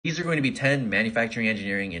These are going to be 10 manufacturing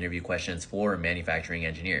engineering interview questions for manufacturing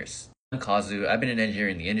engineers. I'm Kazu. I've been an engineer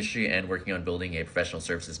in the industry and working on building a professional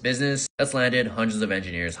services business that's landed hundreds of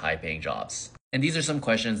engineers high-paying jobs. And these are some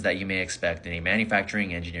questions that you may expect in a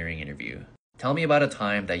manufacturing engineering interview. Tell me about a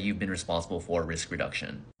time that you've been responsible for risk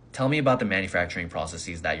reduction. Tell me about the manufacturing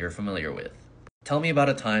processes that you're familiar with. Tell me about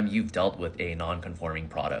a time you've dealt with a non-conforming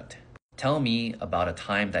product. Tell me about a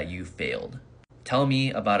time that you failed. Tell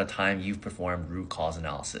me about a time you've performed root cause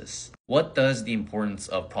analysis. What does the importance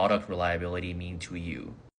of product reliability mean to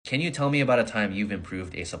you? Can you tell me about a time you've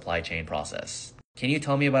improved a supply chain process? Can you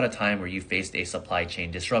tell me about a time where you faced a supply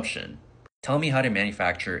chain disruption? Tell me how to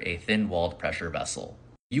manufacture a thin-walled pressure vessel.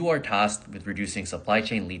 You are tasked with reducing supply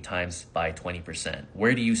chain lead times by 20%.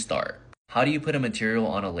 Where do you start? How do you put a material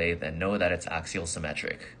on a lathe and know that it's axial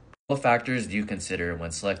symmetric? What factors do you consider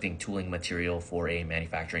when selecting tooling material for a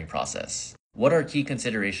manufacturing process? What are key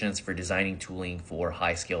considerations for designing tooling for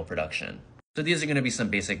high-scale production? So these are going to be some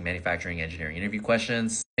basic manufacturing engineering interview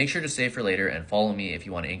questions. Make sure to save for later and follow me if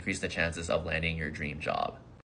you want to increase the chances of landing your dream job.